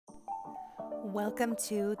Welcome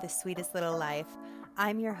to The Sweetest Little Life.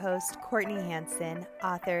 I'm your host, Courtney Hanson,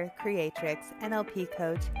 author, creatrix, NLP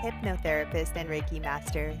coach, hypnotherapist, and Reiki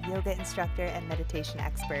master, yoga instructor, and meditation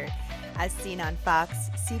expert. As seen on Fox,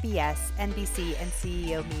 CBS, NBC, and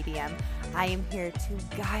CEO Medium, I am here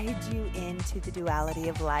to guide you into the duality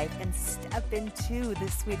of life and step into the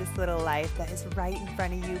sweetest little life that is right in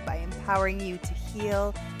front of you by empowering you to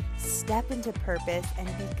heal, step into purpose, and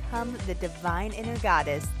become the divine inner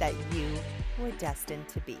goddess that you were destined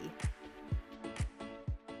to be.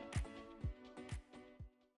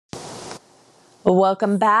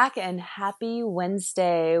 Welcome back and happy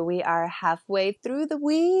Wednesday. We are halfway through the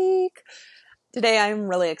week. Today, I'm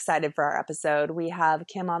really excited for our episode. We have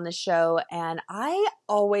Kim on the show, and I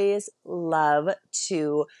always love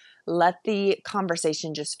to let the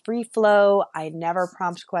conversation just free flow. I never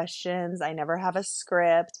prompt questions. I never have a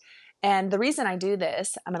script. And the reason I do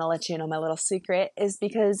this, I'm going to let you know my little secret, is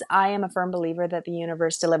because I am a firm believer that the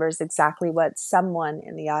universe delivers exactly what someone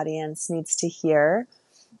in the audience needs to hear.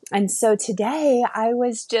 And so today I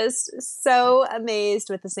was just so amazed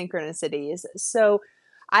with the synchronicities. So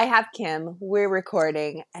I have Kim, we're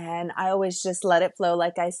recording, and I always just let it flow,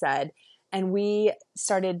 like I said. And we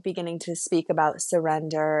started beginning to speak about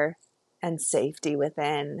surrender and safety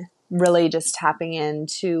within, really just tapping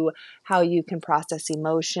into how you can process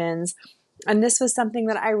emotions. And this was something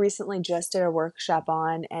that I recently just did a workshop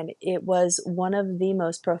on, and it was one of the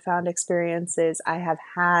most profound experiences I have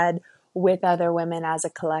had with other women as a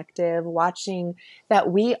collective, watching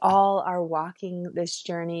that we all are walking this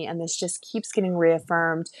journey, and this just keeps getting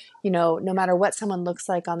reaffirmed. You know, no matter what someone looks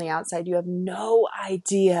like on the outside, you have no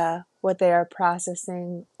idea what they are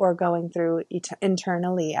processing or going through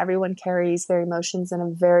internally. Everyone carries their emotions in a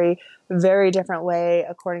very, very different way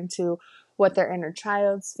according to what their inner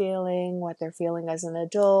child's feeling, what they're feeling as an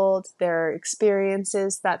adult, their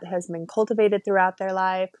experiences that has been cultivated throughout their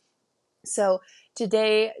life. So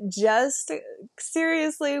today just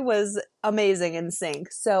seriously was amazing in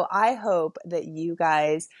sync. So I hope that you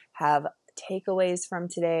guys have takeaways from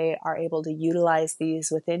today, are able to utilize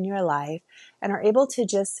these within your life, and are able to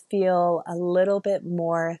just feel a little bit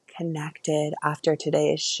more connected after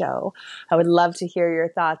today's show. I would love to hear your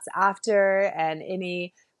thoughts after, and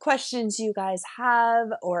any questions you guys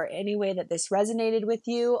have, or any way that this resonated with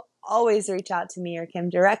you. Always reach out to me or Kim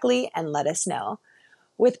directly and let us know.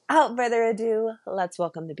 Without further ado, let's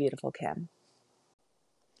welcome the beautiful Kim.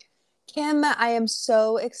 Kim, I am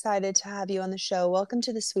so excited to have you on the show. Welcome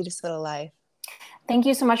to The Sweetest Little Life. Thank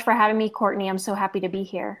you so much for having me, Courtney. I'm so happy to be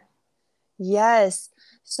here. Yes.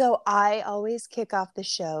 So I always kick off the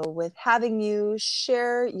show with having you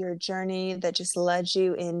share your journey that just led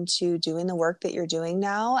you into doing the work that you're doing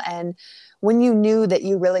now, and when you knew that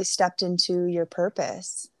you really stepped into your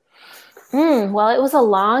purpose. Well, it was a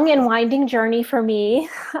long and winding journey for me.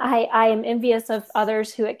 I am envious of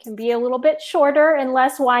others who it can be a little bit shorter and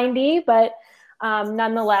less windy, but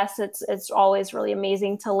nonetheless, it's always really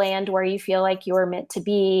amazing to land where you feel like you were meant to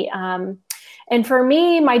be. And for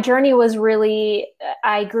me, my journey was really,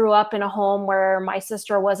 I grew up in a home where my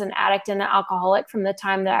sister was an addict and an alcoholic from the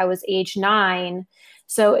time that I was age 9.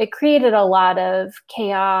 So it created a lot of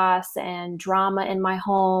chaos and drama in my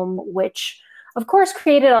home, which of course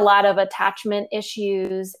created a lot of attachment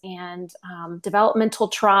issues and developmental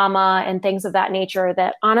trauma and things of that nature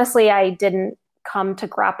that honestly I didn't come to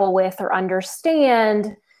grapple with or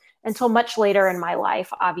understand until much later in my life,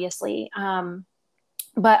 obviously.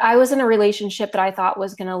 But I was in a relationship that I thought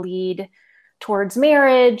was going to lead towards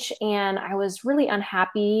marriage, and I was really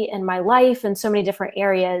unhappy in my life in so many different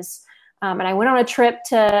areas. And I went on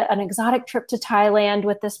an exotic trip to Thailand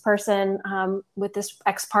with this person, with this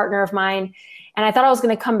ex-partner of mine. And I thought I was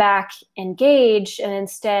going to come back engaged. And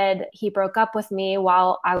instead he broke up with me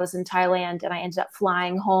while I was in Thailand. And I ended up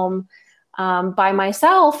flying home by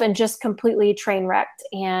myself and just completely train wrecked.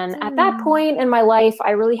 And at that point in my life,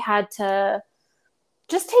 I really had to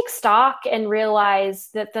just take stock and realize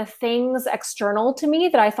that the things external to me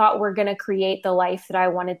that I thought were going to create the life that I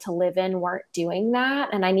wanted to live in weren't doing that.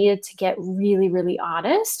 And I needed to get really, really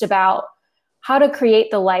honest about how to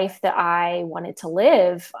create the life that I wanted to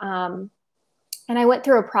live. And I went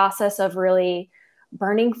through a process of really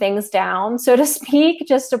burning things down, so to speak,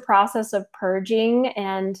 just a process of purging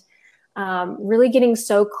and really getting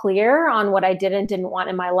so clear on what I did and didn't want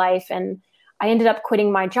in my life. And I ended up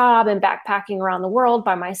quitting my job and backpacking around the world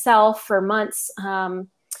by myself for months. And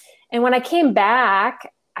when I came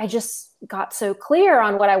back, I just got so clear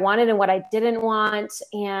on what I wanted and what I didn't want.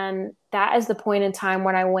 And that is the point in time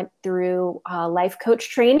when I went through life coach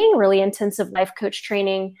training, really intensive life coach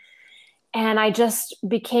training. And I just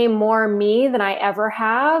became more me than I ever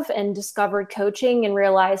have, and discovered coaching and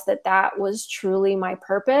realized that that was truly my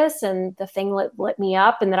purpose and the thing that lit me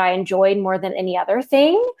up and that I enjoyed more than any other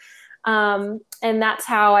thing. And that's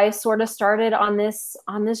how I sort of started on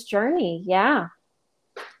this journey. Yeah.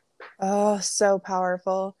 Oh, so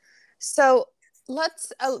powerful. So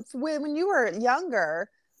let's, when you were younger,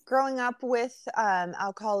 growing up with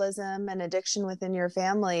alcoholism and addiction within your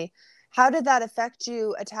family, how did that affect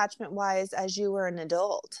you attachment wise as you were an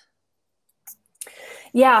adult?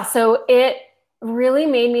 Yeah. So it really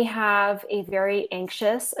made me have a very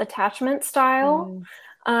anxious attachment style.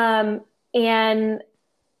 Mm, Um, and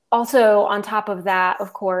also, on top of that,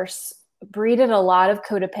 of course, breeded a lot of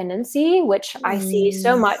codependency, which I see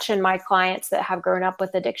so mm, much in my clients that have grown up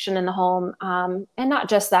with addiction in the home. And not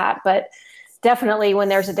just that, but definitely when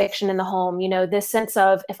there's addiction in the home, this sense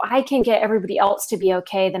of if I can get everybody else to be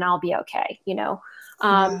okay, then I'll be okay.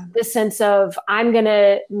 yeah. This sense of I'm going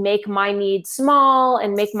to make my needs small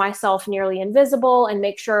and make myself nearly invisible and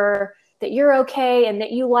make sure that you're okay and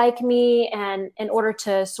that you like me, and in order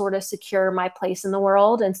to sort of secure my place in the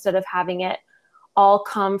world instead of having it all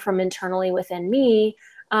come from internally within me.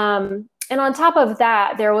 And on top of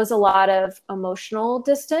that, there was a lot of emotional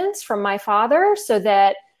distance from my father, so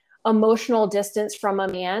that emotional distance from a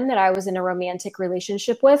man that I was in a romantic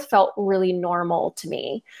relationship with felt really normal to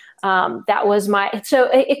me. That was so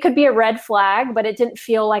it could be a red flag, but it didn't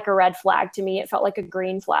feel like a red flag to me. It felt like a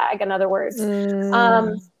green flag, in other words. Um,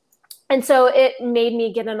 Mm, and so it made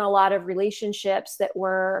me get in a lot of relationships that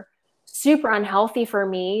were super unhealthy for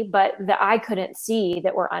me, but that I couldn't see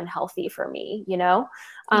that were unhealthy for me. Um,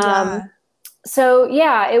 yeah. so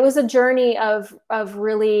yeah, it was a journey of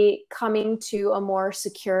really coming to a more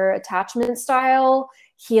secure attachment style,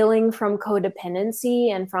 healing from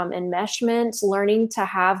codependency and from enmeshment, learning to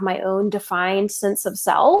have my own defined sense of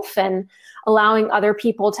self, and allowing other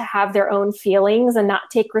people to have their own feelings and not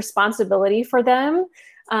take responsibility for them.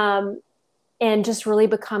 Um, and just really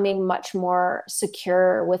becoming much more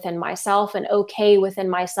secure within myself and okay within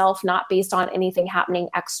myself, not based on anything happening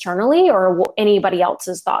externally or anybody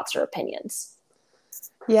else's thoughts or opinions.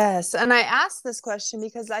 Yes. And I ask this question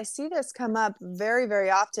because I see this come up very,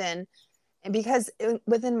 very often. And because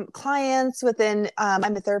within clients,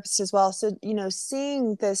 I'm a therapist as well. So,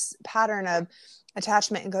 seeing this pattern of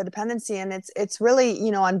attachment and codependency, and it's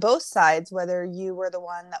really, on both sides, whether you were the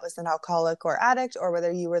one that was an alcoholic or addict, or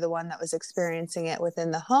whether you were the one that was experiencing it within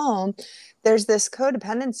the home, there's this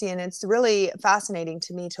codependency. And it's really fascinating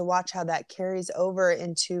to me to watch how that carries over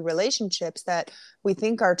into relationships that we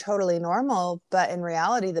think are totally normal, but in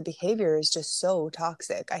reality, the behavior is just so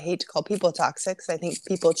toxic. I hate to call people toxic because I think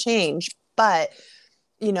people change, but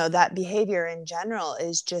that behavior in general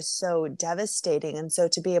is just so devastating. And so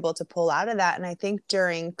to be able to pull out of that, and I think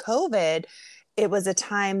during COVID, it was a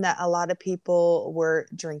time that a lot of people were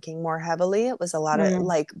drinking more heavily. It was a lot of, Mm.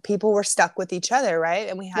 like, people were stuck with each other, right?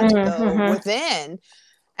 And we had to go Mm-hmm. within.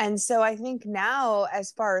 And so I think now,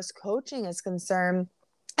 as far as coaching is concerned,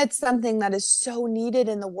 it's something that is so needed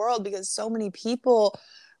in the world because so many people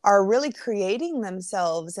are really creating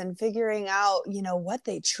themselves and figuring out, what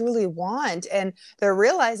they truly want. And they're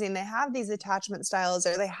realizing they have these attachment styles,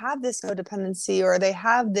 or they have this codependency, or they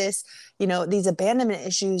have this, these abandonment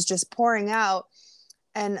issues just pouring out.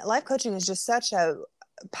 And life coaching is just such a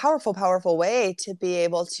powerful, powerful way to be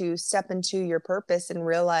able to step into your purpose and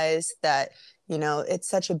realize that, it's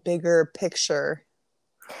such a bigger picture.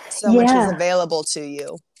 So much is Yeah. available to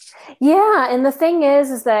you. Yeah, and the thing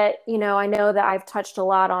is that, I know that I've touched a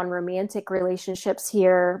lot on romantic relationships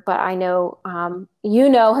here, but I know,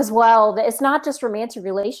 as well, that it's not just romantic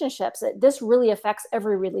relationships. This really affects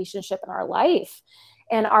every relationship in our life.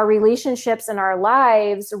 And our relationships in our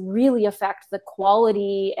lives really affect the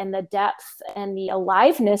quality and the depth and the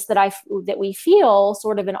aliveness that we feel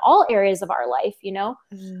sort of in all areas of our life.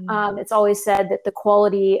 Mm. It's always said that the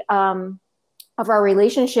quality, of our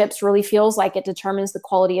relationships really feels like it determines the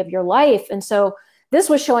quality of your life. And so this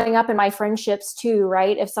was showing up in my friendships too,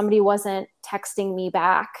 right? If somebody wasn't texting me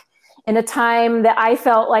back in a time that I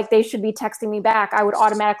felt like they should be texting me back, I would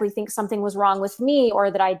automatically think something was wrong with me, or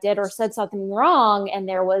that I did or said something wrong. And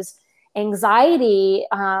there was anxiety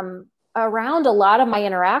around a lot of my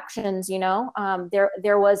interactions.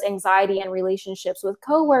 There was anxiety in relationships with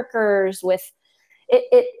coworkers, with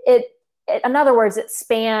it in other words, it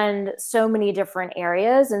spanned so many different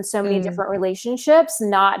areas and so many Mm. different relationships,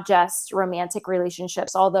 not just romantic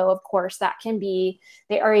relationships, although, of course, that can be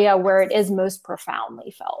the area where it is most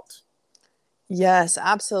profoundly felt. Yes,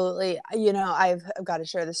 absolutely. I've got to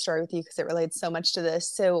share this story with you because it relates so much to this.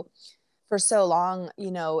 So for so long,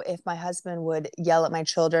 if my husband would yell at my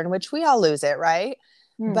children, which we all lose it, right?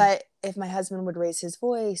 Hmm. But if my husband would raise his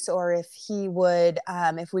voice, or if he would,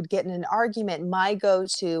 if we'd get in an argument, my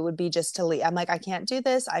go-to would be just to leave. I'm like, I can't do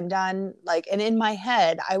this. I'm done. Like, and in my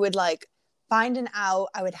head, I would like find an out.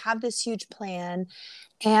 I would have this huge plan.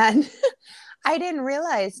 And I didn't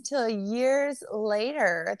realize till years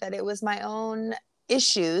later that it was my own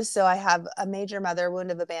issues. So I have a major mother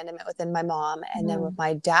wound of abandonment within my mom. And then with Hmm.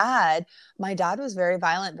 my dad was very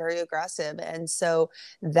violent, very aggressive. And so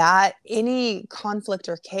that any conflict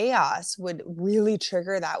or chaos would really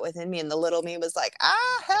trigger that within me. And the little me was like,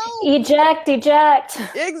 help. Eject, eject.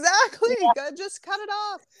 Exactly. Yeah. Just cut it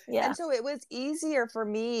off. Yeah. And so it was easier for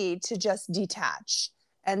me to just detach.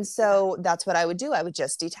 And Yeah. so that's what I would do. I would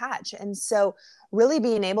just detach. And so really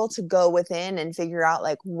being able to go within and figure out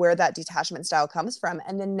like where that detachment style comes from.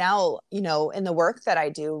 And then now, in the work that I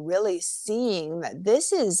do, really seeing that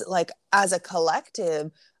this is like as a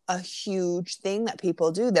collective, a huge thing that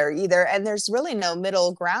people do. They're either, and there's really no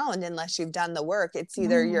middle ground unless you've done the work. It's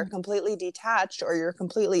either you're Mm. completely detached or you're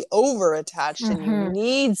completely over attached, and you Hmm.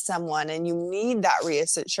 need someone and you need that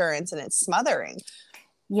reassurance, and it's smothering.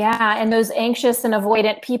 Yeah, and those anxious and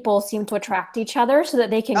avoidant people seem to attract each other so that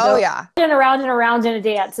they can Oh go yeah. and around in a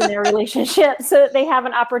dance in their relationship so that they have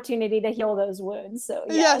an opportunity to heal those wounds. So,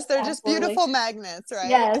 Yes, yes, they're just absolutely. beautiful magnets, right?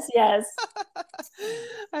 Yes, yes.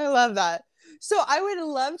 I love that. So I would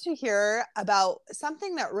love to hear about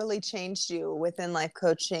something that really changed you within life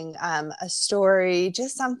coaching, a story,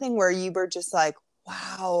 just something where you were just like,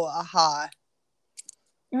 wow, aha.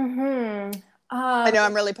 Hmm. I Um, know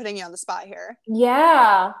I'm really putting you on the spot here.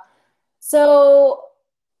 yeah. So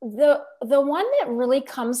the one that really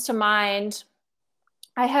comes to mind,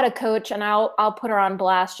 I had a coach, and I'll put her on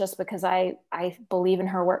blast just because I believe in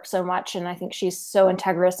her work so much, and I think she's so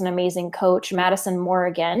integrous and amazing coach, Madison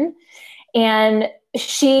Morrigan. And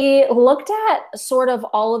she looked at sort of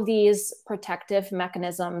all of these protective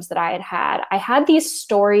mechanisms that I had had. I had these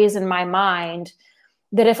stories in my mind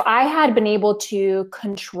that if I had been able to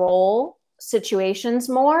control situations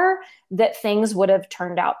more, that things would have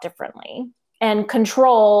turned out differently. And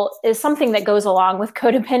control is something that goes along with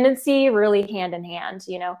codependency, really hand in hand.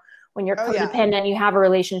 When you're Oh yeah. codependent, you have a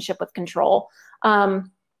relationship with control. And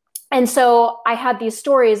so I had these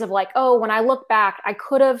stories of like, oh, when I look back, I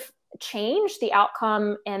could have changed the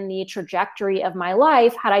outcome and the trajectory of my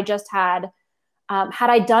life had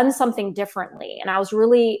I done something differently. And I was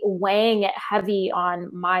really weighing it heavy on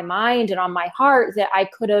my mind and on my heart that I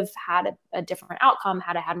could have had a different outcome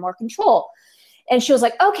had I had more control. And she was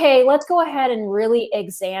like, okay, let's go ahead and really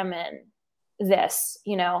examine this.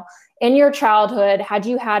 In your childhood, had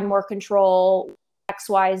you had more control,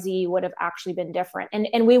 XYZ would have actually been different.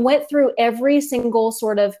 And we went through every single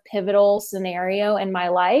sort of pivotal scenario in my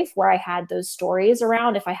life where I had those stories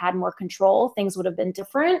around. If I had more control, things would have been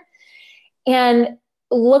different. And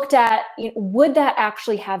looked at, would that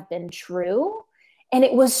actually have been true? And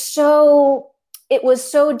it was so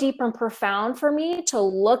deep and profound for me to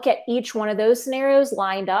look at each one of those scenarios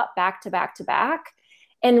lined up back to back to back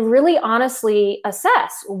and really honestly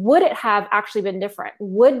assess, would it have actually been different?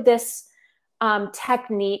 Would this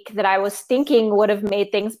technique that I was thinking would have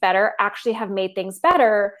made things better actually have made things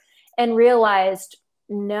better? And realized,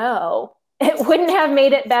 no, it wouldn't have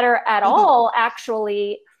made it better at all,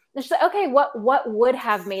 actually. And she's like, okay, what would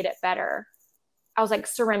have made it better? I was like,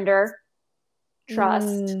 trust,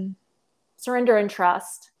 Mm. surrender and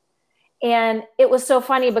trust. And it was so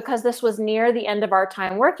funny because this was near the end of our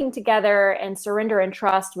time working together, and surrender and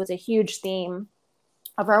trust was a huge theme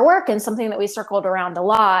of our work and something that we circled around a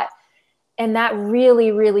lot. And that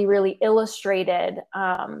really, really, really illustrated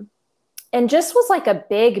and just was like a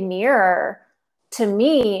big mirror to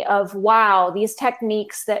me of, wow, these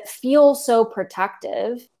techniques that feel so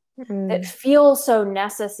protective, that Mm. feel so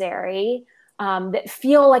necessary, that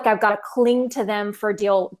feel like I've got to cling to them for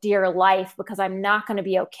dear life because I'm not going to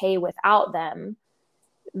be okay without them.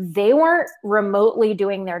 They weren't remotely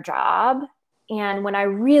doing their job. And when I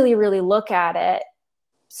really, really look at it,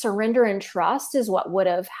 surrender and trust is what would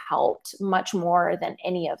have helped much more than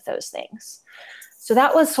any of those things. So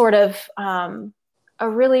that was sort of a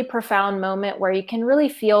really profound moment where you can really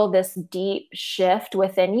feel this deep shift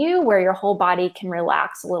within you where your whole body can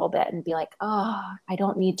relax a little bit and be like, oh, I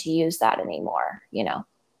don't need to use that anymore.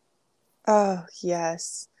 Oh,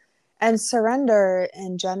 yes. And surrender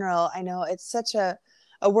in general, I know it's such a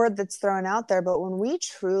word that's thrown out there, but when we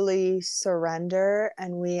truly surrender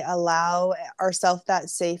and we allow ourselves that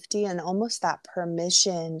safety and almost that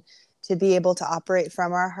permission to be able to operate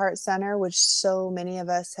from our heart center, which so many of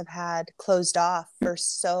us have had closed off for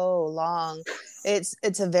so long.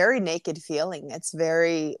 It's a very naked feeling. It's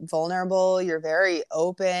very vulnerable. You're very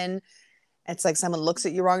open. It's like someone looks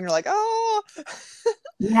at you wrong and you're like, oh.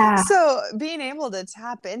 Yeah. So being able to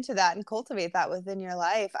tap into that and cultivate that within your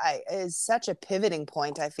life is such a pivoting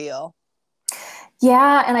point, I feel.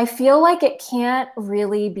 Yeah, and I feel like it can't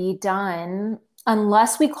really be done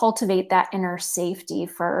unless we cultivate that inner safety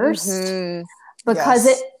first. Mm-hmm. Because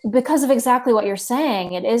it Yes. because of exactly what you're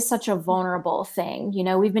saying, it is such a vulnerable thing. You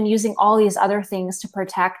know, we've been using all these other things to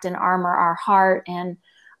protect and armor our heart, and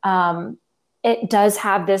um, it does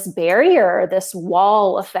have this barrier, this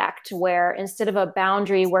wall effect, where instead of a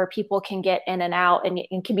boundary where people can get in and out, and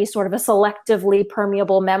it can be sort of a selectively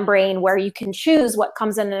permeable membrane where you can choose what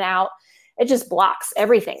comes in and out, it just blocks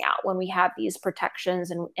everything out when we have these protections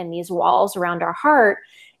and these walls around our heart.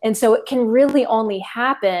 And so it can really only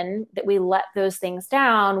happen that we let those things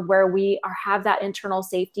down where we have that internal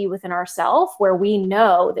safety within ourselves, where we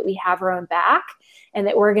know that we have our own back and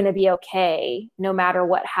that we're going to be okay no matter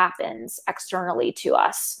what happens externally to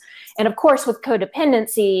us. And of course, with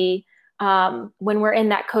codependency, when we're in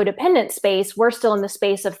that codependent space, we're still in the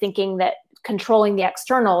space of thinking that controlling the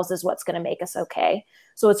externals is what's going to make us okay.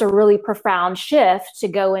 So it's a really profound shift to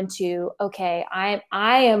go into, okay, I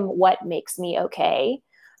am what makes me okay,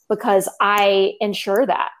 because I ensure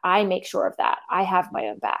that, I make sure of that, I have my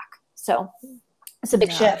own back. So it's a big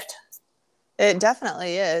Yeah, shift. it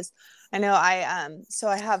definitely is. I know so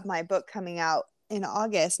I have my book coming out in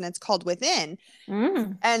August and it's called Within.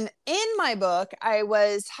 Mm. And in my book, I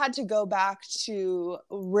had to go back to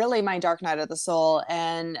really my dark night of the soul,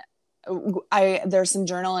 and there's some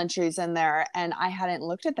journal entries in there, and I hadn't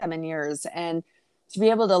looked at them in years. And to be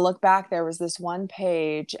able to look back, there was this one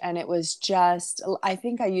page, and it was just, I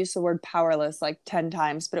think I used the word powerless like 10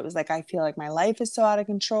 times, but it was like, I feel like my life is so out of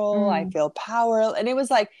control. I Mm. feel powerless. And it was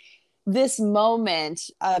like this moment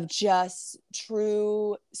of just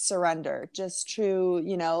true surrender, just true,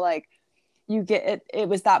 like you get it. It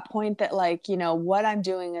was that point that, like, what I'm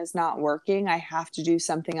doing is not working. I have to do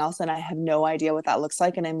something else, and I have no idea what that looks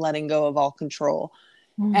like. And I'm letting go of all control.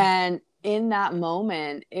 Mm. And in that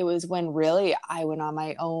moment, it was when really I went on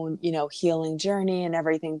my own, healing journey, and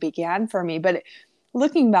everything began for me. But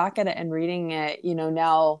looking back at it and reading it,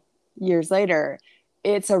 now years later,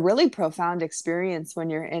 it's a really profound experience when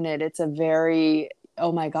you're in it. It's a very,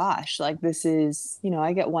 oh my gosh, like this is,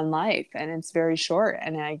 I get one life and it's very short,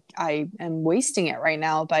 and I am wasting it right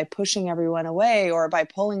now by pushing everyone away or by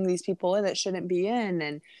pulling these people in that shouldn't be in.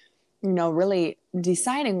 And really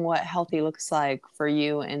deciding what healthy looks like for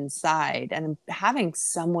you inside, and having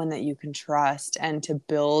someone that you can trust and to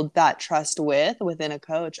build that trust within a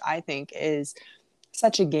coach, I think is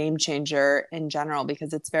such a game changer in general,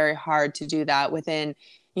 because it's very hard to do that within,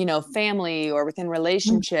 family or within Mm.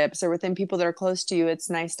 relationships or within people that are close to you. It's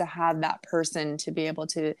nice to have that person to be able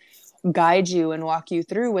to guide you and walk you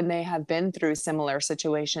through when they have been through similar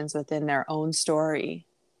situations within their own story.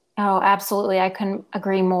 Oh, absolutely. I couldn't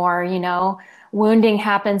agree more. You know, wounding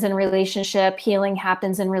happens in relationship, healing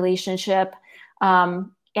happens in relationship.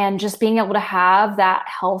 And just being able to have that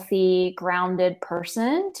healthy, grounded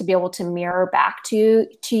person to be able to mirror back to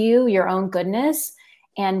you your own goodness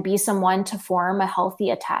and be someone to form a healthy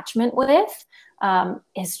attachment with,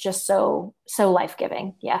 is just so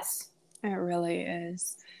life-giving. Yes. It really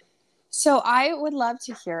is. So I would love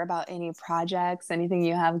to hear about any projects, anything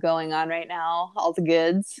you have going on right now, all the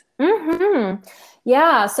goods. Hmm.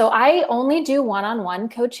 Yeah, so I only do one-on-one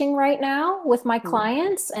coaching right now with my Ooh.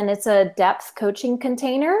 clients, and it's a depth coaching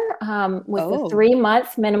container, with a Oh,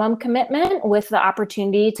 3-month minimum commitment with the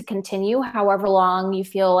opportunity to continue however long you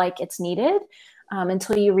feel like it's needed,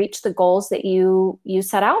 until you reach the goals that you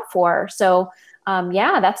set out for. So,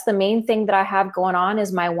 yeah, that's the main thing that I have going on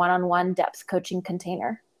is my one-on-one depth coaching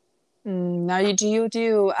container. now do you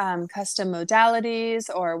do custom modalities,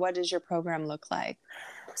 or what does your program look like?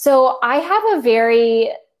 So I have a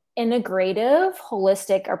very integrative,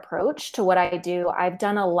 holistic approach to what I do. I've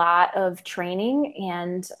done a lot of training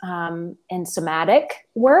and somatic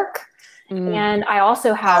work, Mm, and I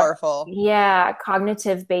also have, powerful. yeah,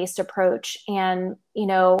 cognitive based approach. And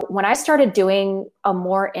when I started doing a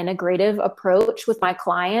more integrative approach with my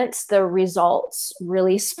clients, the results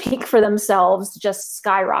really speak for themselves. Just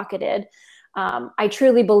skyrocketed. I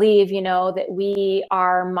truly believe, that we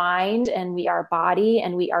are mind and we are body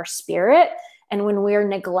and we are spirit. And when we're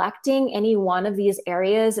neglecting any one of these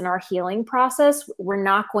areas in our healing process, we're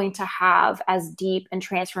not going to have as deep and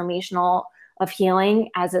transformational of healing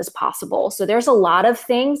as is possible. So there's a lot of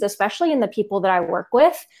things, especially in the people that I work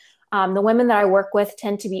with. The women that I work with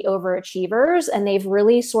tend to be overachievers, and they've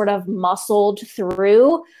really sort of muscled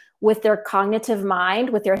through with their cognitive mind,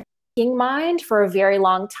 with their thinking mind for a very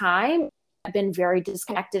long time, been very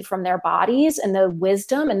disconnected from their bodies and the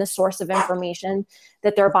wisdom and the source of information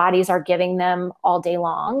that their bodies are giving them all day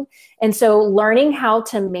long. And so learning how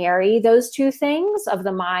to marry those two things of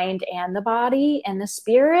the mind and the body and the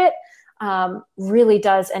spirit really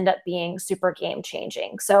does end up being super game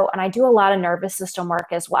changing. So, and I do a lot of nervous system work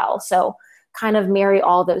as well. So kind of marry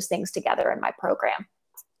all those things together in my program.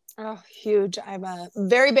 Oh, huge. I'm a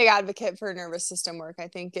very big advocate for nervous system work. I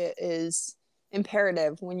think it is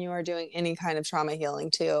imperative when you are doing any kind of trauma healing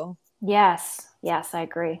too. Yes. Yes, I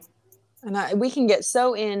agree. And we can get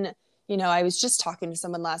so in, I was just talking to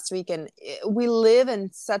someone last week, and we live in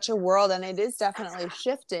such a world, and it is definitely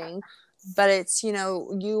shifting, but it's,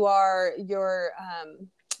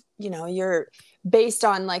 you're based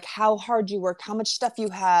on like how hard you work, how much stuff you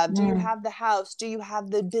have. Do you have the house? Do you have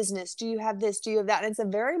the business? Do you have this? Do you have that? And it's a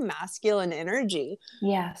very masculine energy.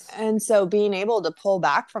 Yes. And so being able to pull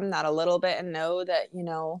back from that a little bit and know that,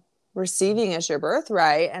 receiving is your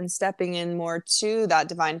birthright, and stepping in more to that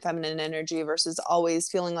divine feminine energy versus always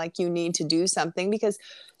feeling like you need to do something, because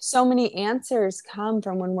so many answers come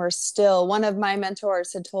from when we're still. One of my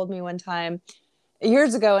mentors had told me one time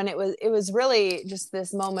years ago, and it was really just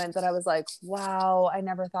this moment that I was like, wow, I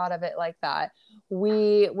never thought of it like that.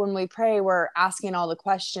 When we pray, we're asking all the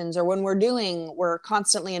questions, or when we're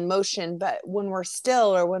constantly in motion, but when we're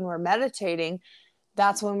still or when we're meditating,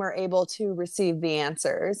 that's when we're able to receive the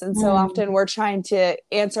answers. And so often we're trying to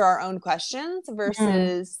answer our own questions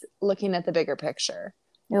versus looking at the bigger picture.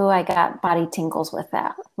 Oh, I got body tingles with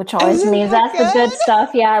that, which always Isn't means that that's the good good?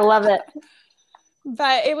 stuff. Yeah, I love it.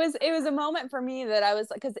 But it was a moment for me that I was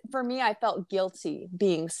like, because for me, I felt guilty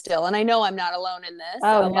being still. And I know I'm not alone in this.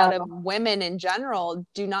 Oh, A lot of no. women in general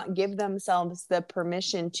do not give themselves the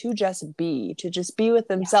permission to just be with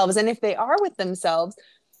themselves. And if they are with themselves,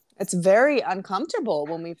 it's very uncomfortable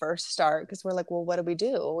when we first start, because we're like, well, what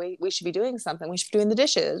do? We should be doing something. We should be doing the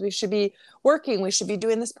dishes. We should be working. We should be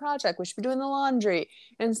doing this project. We should be doing the laundry,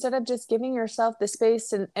 instead of just giving yourself the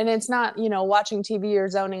space. And it's not, watching TV or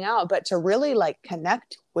zoning out, but to really like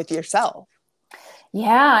connect with yourself.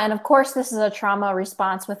 Yeah, and of course, this is a trauma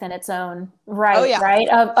response within its own Oh right, yeah. right?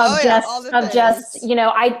 Oh yeah. All the Of just, things.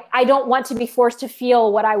 I don't want to be forced to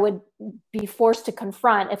feel what I would be forced to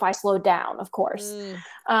confront if I slowed down, of course.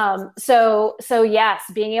 So yes,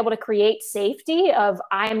 being able to create safety of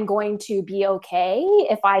I'm going to be okay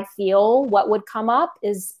if I feel what would come up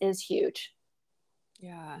is huge.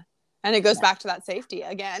 Yeah. And it goes back to that safety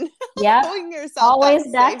again. Yeah, Pulling yourself that always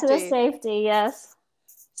back to the safety. safety. Yes.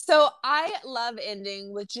 So I love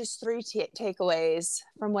ending with just three takeaways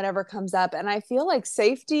from whatever comes up. And I feel like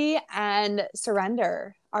safety and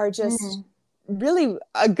surrender are just really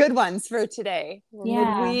good ones for today.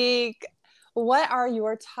 Yeah. Midweek. What are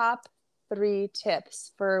your top 3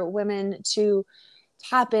 tips for women to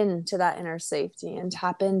tap into that inner safety and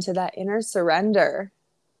tap into that inner surrender?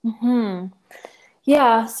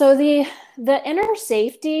 Yeah. So the inner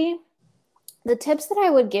safety, the tips that I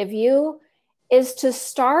would give you is to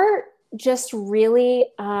start just really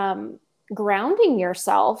grounding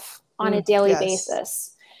yourself on a daily Yes.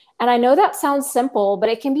 basis. And I know that sounds simple, but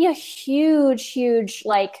it can be a huge,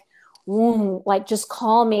 like just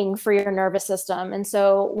calming for your nervous system. And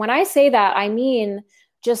so when I say that, I mean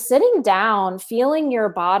just sitting down, feeling your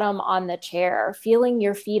bottom on the chair, feeling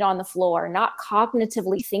your feet on the floor, not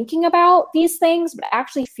cognitively thinking about these things, but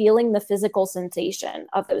actually feeling the physical sensation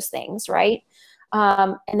of those things, right?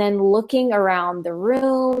 And then looking around the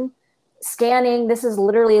room, scanning. This is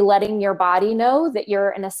literally letting your body know that you're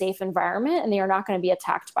in a safe environment and you're not going to be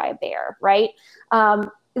attacked by a bear, right?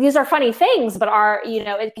 These are funny things, but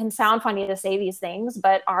it can sound funny to say these things,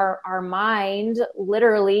 but our mind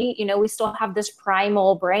literally, we still have this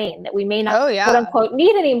primal brain that we may not quote unquote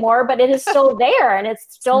need anymore, but it is still there and it's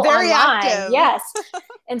still very online. active. Yes.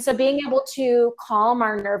 And so being able to calm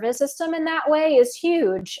our nervous system in that way is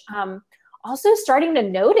huge. Also starting to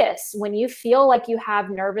notice when you feel like you have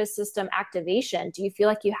nervous system activation. Do you feel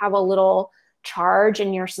like you have a little charge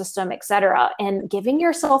in your system, et cetera? And giving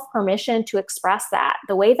yourself permission to express that.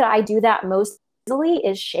 The way that I do that most easily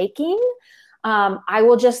is shaking. I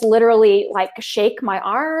will just literally like shake my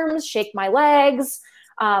arms, shake my legs,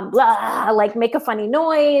 like make a funny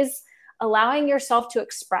noise. Allowing yourself to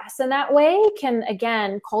express in that way can,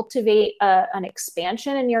 again, cultivate an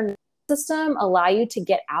expansion in your system, allow you to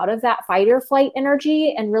get out of that fight or flight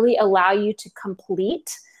energy and really allow you to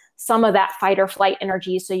complete some of that fight or flight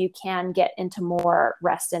energy so you can get into more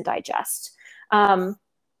rest and digest. And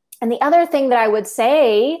the other thing that I would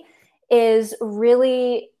say is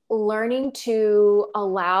really learning to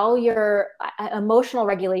allow your emotional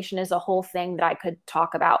regulation is a whole thing that I could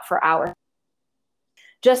talk about for hours.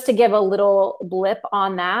 Just to give a little blip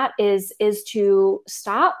on that is to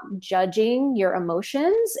stop judging your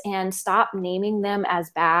emotions and stop naming them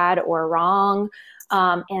as bad or wrong,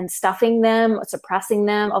 and stuffing them, suppressing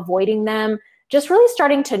them, avoiding them. Just really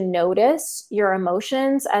starting to notice your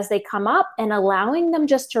emotions as they come up and allowing them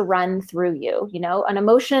just to run through you. You know, an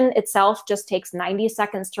emotion itself just takes 90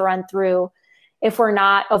 seconds to run through if we're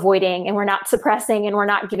not avoiding and we're not suppressing and we're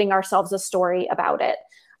not giving ourselves a story about it.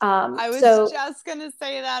 I was So just going to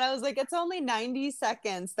say that. I was like, it's only 90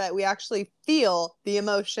 seconds that we actually feel the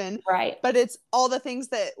emotion, right. but it's all the things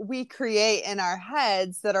that we create in our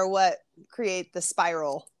heads that are what create the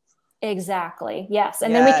spiral. Exactly. Yes.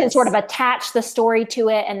 And then we can Yes. sort of attach the story to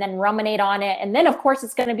it and then ruminate on it. And then, of course,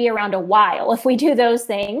 it's going to be around a while if we do those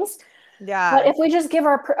things. But Yeah. if we just give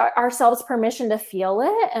ourselves permission to feel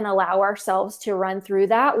it and allow ourselves to run through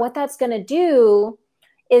that, what that's going to do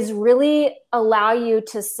is really allow you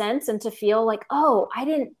to sense and to feel like, oh, I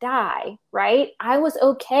didn't die, right? I was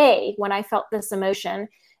okay when I felt this emotion.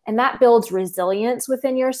 And that builds resilience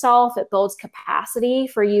within yourself. It builds capacity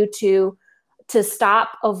for you to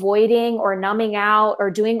stop avoiding or numbing out or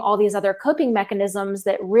doing all these other coping mechanisms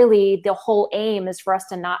that really the whole aim is for us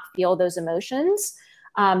to not feel those emotions.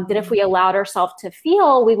 That if we allowed ourselves to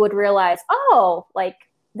feel, we would realize, oh, like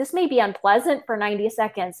this may be unpleasant for 90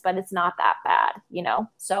 seconds, but it's not that bad, you know?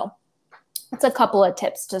 So it's a couple of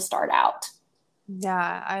tips to start out.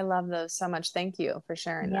 Yeah, I love those so much. Thank you for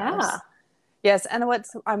sharing those. Yeah. Yes, and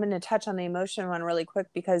I'm going to touch on the emotion one really quick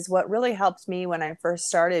because what really helped me when I first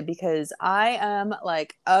started, because I am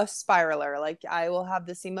like a spiraler. Like I will have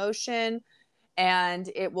this emotion and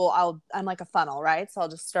I'm like a funnel, right? So I'll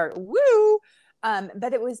just start woo.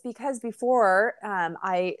 But it was because before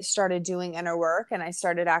I started doing inner work and I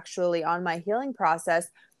started actually on my healing process,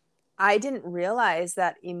 I didn't realize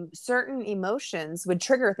that certain emotions would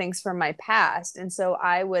trigger things from my past. And so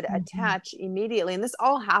I would attach immediately, and this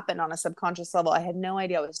all happened on a subconscious level. I had no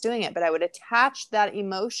idea I was doing it, but I would attach that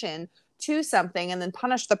emotion to something and then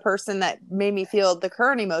punish the person that made me feel the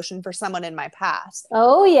current emotion for someone in my past.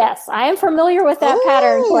 Oh, yes. I am familiar with that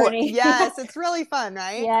pattern, Oh, Courtney. yes. It's really fun,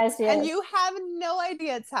 right? Yes, And yes. you have no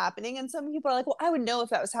idea it's happening. And some people are like, well, I would know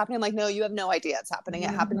if that was happening. I'm like, no, you have no idea it's happening.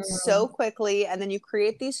 It happens so quickly. And then you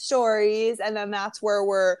create these stories. And then that's where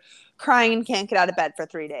we're crying and can't get out of bed for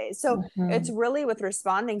 3 days. So it's really with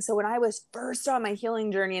responding. So when I was first on my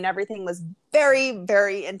healing journey and everything was very,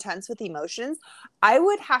 very intense with emotions, I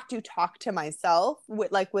would have to talk to myself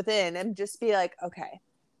like within and just be like, okay,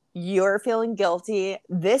 you're feeling guilty.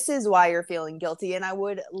 This is why you're feeling guilty. And I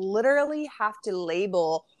would literally have to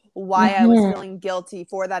label why I was feeling guilty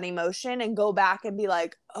for that emotion and go back and be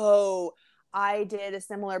like, oh, I did a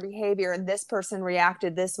similar behavior and this person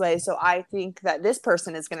reacted this way. So I think that this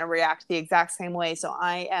person is going to react the exact same way. So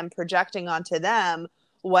I am projecting onto them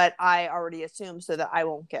what I already assumed so that I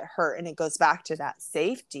won't get hurt. And it goes back to that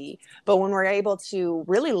safety. But when we're able to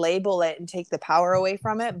really label it and take the power away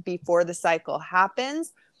from it before the cycle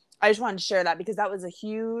happens, I just wanted to share that because that was a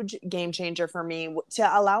huge game changer for me to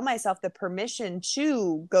allow myself the permission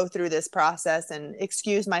to go through this process and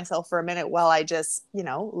excuse myself for a minute while I just,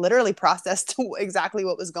 literally processed exactly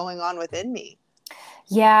what was going on within me.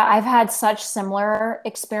 Yeah, I've had such similar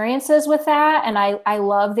experiences with that. And I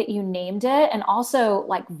love that you named it. And also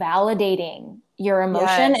like validating your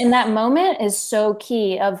emotion Yes. in that moment is so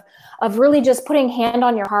key of really just putting hand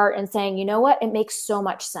on your heart and saying, you know what, it makes so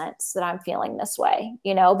much sense that I'm feeling this way,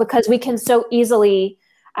 because we can so easily,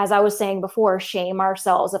 as I was saying before, shame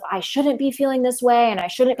ourselves if I shouldn't be feeling this way and I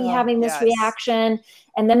shouldn't be having this Yes. reaction.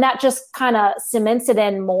 And then that just kind of cements it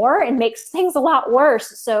in more and makes things a lot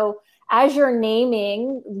worse. So as you're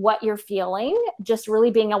naming what you're feeling, just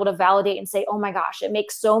really being able to validate and say, oh my gosh, it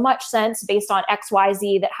makes so much sense based on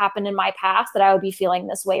XYZ that happened in my past that I would be feeling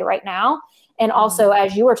this way right now. And also,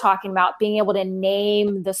 as you were talking about, being able to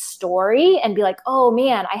name the story and be like, oh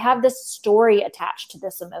man, I have this story attached to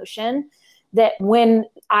this emotion that when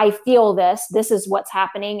I feel this is what's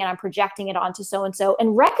happening and I'm projecting it onto so-and-so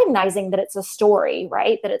and recognizing that it's a story,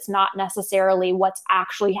 right? That it's not necessarily what's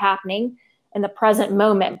actually happening in the present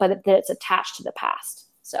moment, but that it's attached to the past.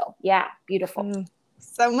 So yeah, beautiful.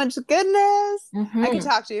 So much goodness. I could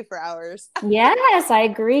talk to you for hours. Yes, I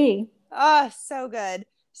agree. Oh, so good.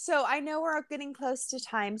 So I know we're getting close to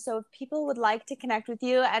time. So if people would like to connect with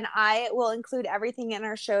you, and I will include everything in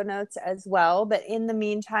our show notes as well. But in the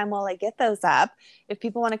meantime, while I get those up, if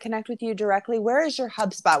people want to connect with you directly, where is your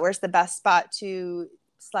hub spot? Where's the best spot to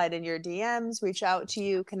slide in your DMs, reach out to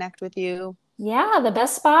you, connect with you? Yeah, the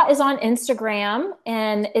best spot is on Instagram,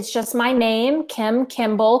 and it's just my name, Kim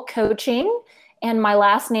Kimball Coaching, and my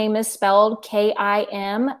last name is spelled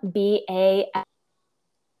Kimba.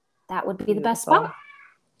 That would be the best spot. Beautiful.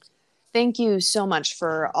 Thank you so much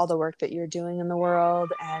for all the work that you're doing in the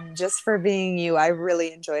world and just for being you. I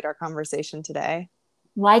really enjoyed our conversation today.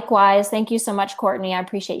 Likewise, thank you so much, Courtney. I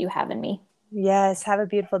appreciate you having me. Yes, have a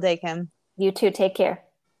beautiful day, Kim. You too. Take care.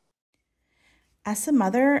 As a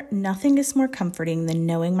mother, nothing is more comforting than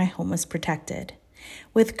knowing my home is protected.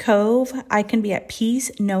 With Cove, I can be at peace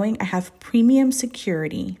knowing I have premium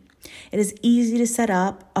security. It is easy to set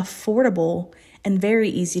up, affordable, and very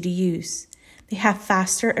easy to use. They have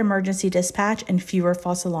faster emergency dispatch and fewer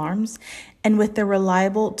false alarms. And with their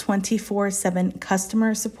reliable 24/7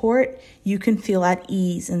 customer support, you can feel at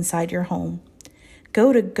ease inside your home.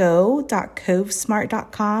 Go to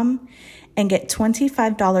go.covesmart.com and get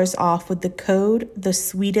 $25 off with the code The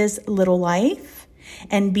Sweetest Little Life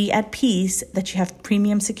and be at peace that you have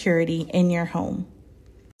premium security in your home.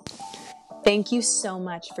 Thank you so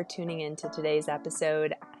much for tuning in to today's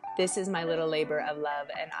episode. This is my little labor of love,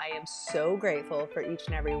 and I am so grateful for each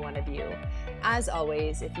and every one of you. As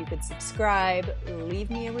always, if you could subscribe, leave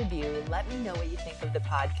me a review, let me know what you think of the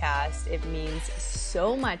podcast. It means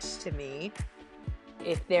so much to me.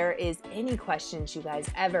 If there is any questions you guys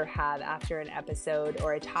ever have after an episode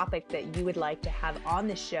or a topic that you would like to have on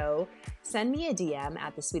the show, send me a DM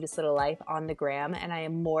at The Sweetest Little Life on the gram, and I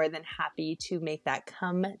am more than happy to make that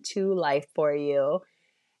come to life for you.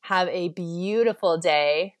 Have a beautiful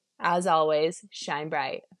day. As always, shine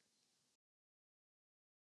bright.